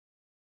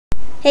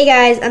Hey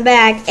guys, I'm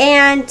back,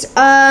 and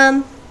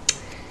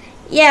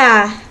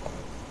yeah,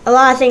 a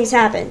lot of things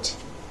happened.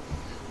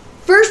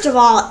 First of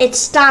all, it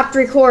stopped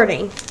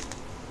recording.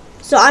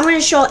 So I'm going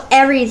to show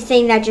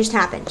everything that just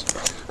happened.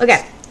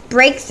 Okay,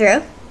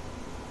 breakthrough.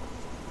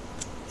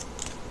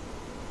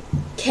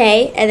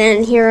 Okay, and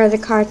then here are the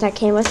cards that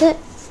came with it.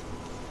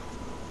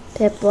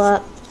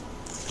 Piplup,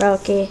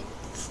 Froakie,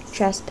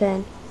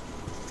 Chespin,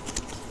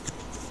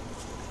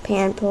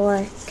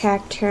 Panpour,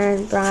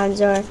 Cacturne,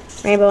 Bronzor,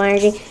 Rainbow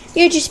Energy,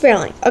 Mewtwo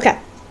Spearlink. Okay.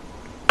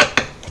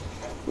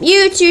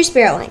 Mewtwo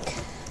Spearlink.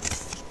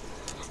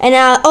 And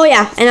oh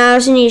yeah, and I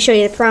also need to show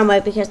you the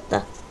promo because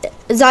the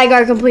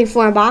Zygarde Complete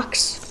Form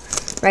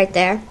box right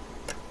there.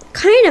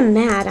 Kind of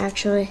mad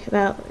actually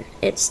about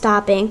it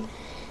stopping,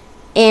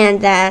 and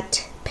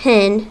that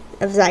pin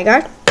of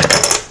Zygarde.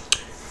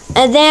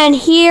 And then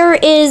here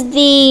is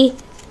the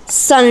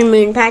Sun and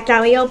Moon pack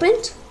that we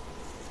opened.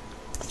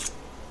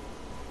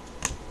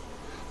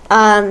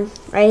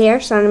 Right here,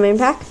 Sun and Moon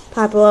pack.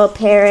 Popplio,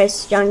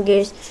 Paris,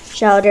 Yungoos,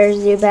 Shelter,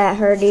 Zubat,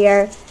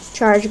 Herdier,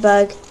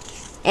 Chargebug,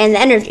 and the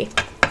Energy.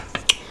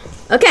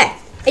 Okay,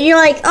 and you're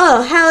like,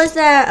 oh, how is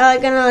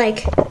that gonna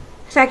like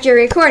affect your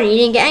recording? You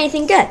didn't get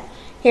anything good.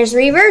 Here's the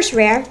reverse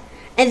rare,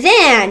 and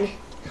then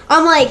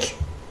I'm like,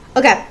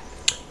 okay,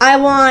 I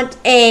want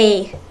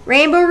a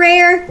Rainbow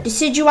Rare,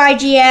 Decidueye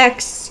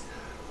GX,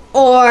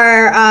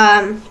 or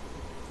a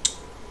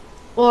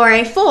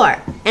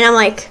 4, and I'm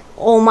like,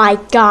 oh my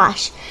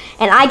gosh.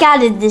 And I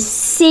got a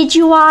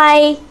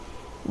Decidueye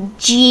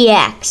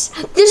GX.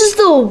 This is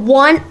the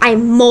one I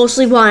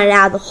mostly wanted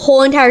out of the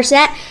whole entire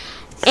set.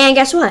 And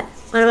guess what?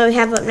 What do we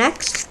have up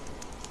next?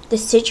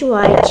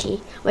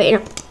 Decidueye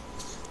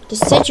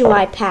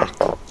Decidueye pack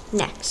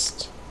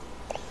next.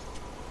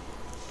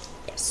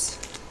 Yes.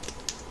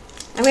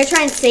 I'm going to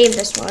try and save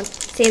this one.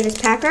 Save this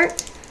pack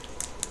art.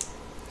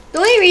 The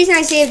only reason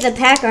I saved the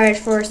pack art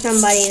is for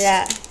somebody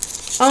that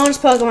owns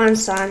Pokemon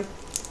Sun.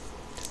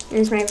 And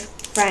is my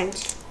friend.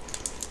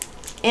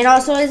 And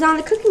also is on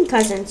the Cooking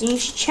Cousins. You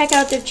should check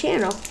out their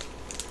channel.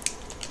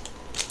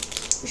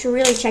 You should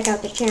really check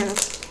out their channel.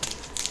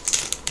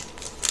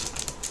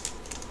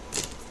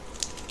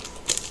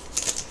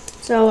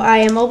 So I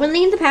am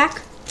opening the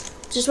pack.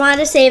 Just wanted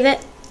to save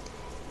it.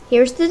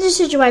 Here's the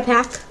Decidueye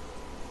pack.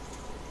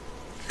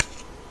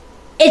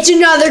 It's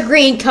another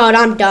green code.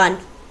 I'm done.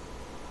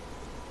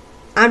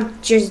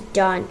 I'm just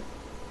done.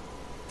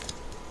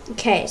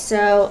 Okay,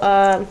 so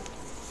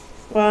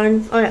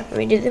one. Oh no, let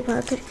me do the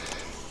pocket.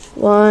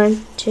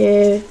 1,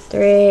 2,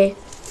 3,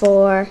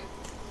 4.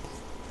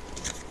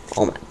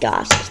 Oh my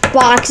gosh, this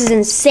box is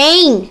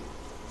insane.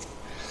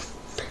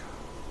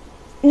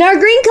 Another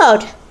green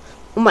code.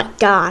 Oh my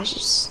gosh,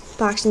 this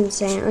box is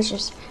insane. Let's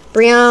just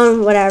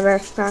Brionne, whatever.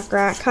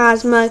 Crocorat,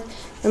 Cosmog,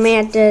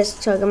 Romantis,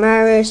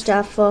 Togamaru,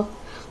 Stuffle,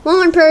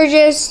 Woman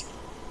Purges,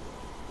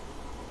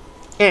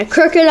 and a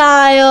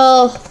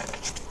Crocodile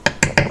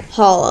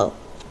Hollow.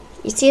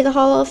 You see the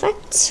hollow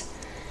effects?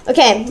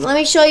 Okay, let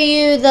me show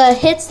you the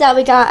hits that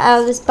we got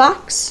out of this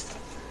box.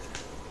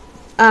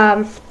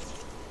 And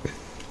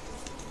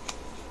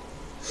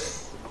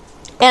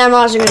I'm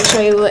also going to show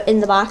you what in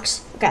the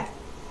box. Okay.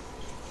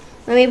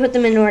 Let me put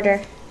them in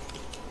order.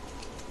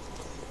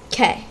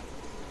 Okay.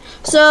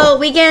 So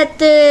we get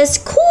this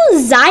cool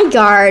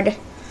Zygarde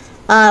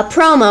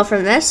promo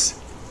from this.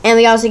 And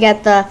we also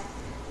get the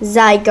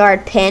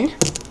Zygarde pin.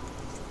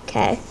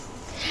 Okay.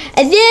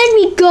 And then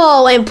we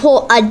go and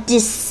pull a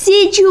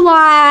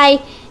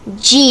Decidueye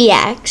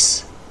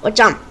GX, which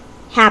I'm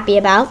happy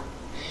about.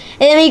 And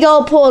then we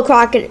go pull a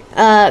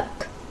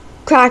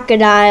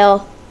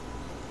Crocodile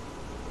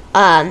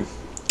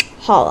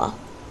Hollow.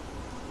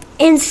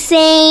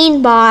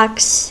 Insane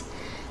box.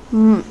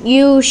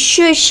 You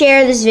should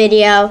share this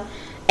video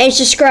and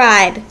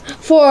subscribe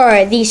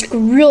for these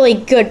really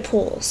good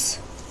pulls.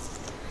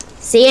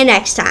 See you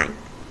next time.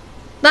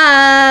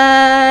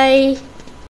 Bye.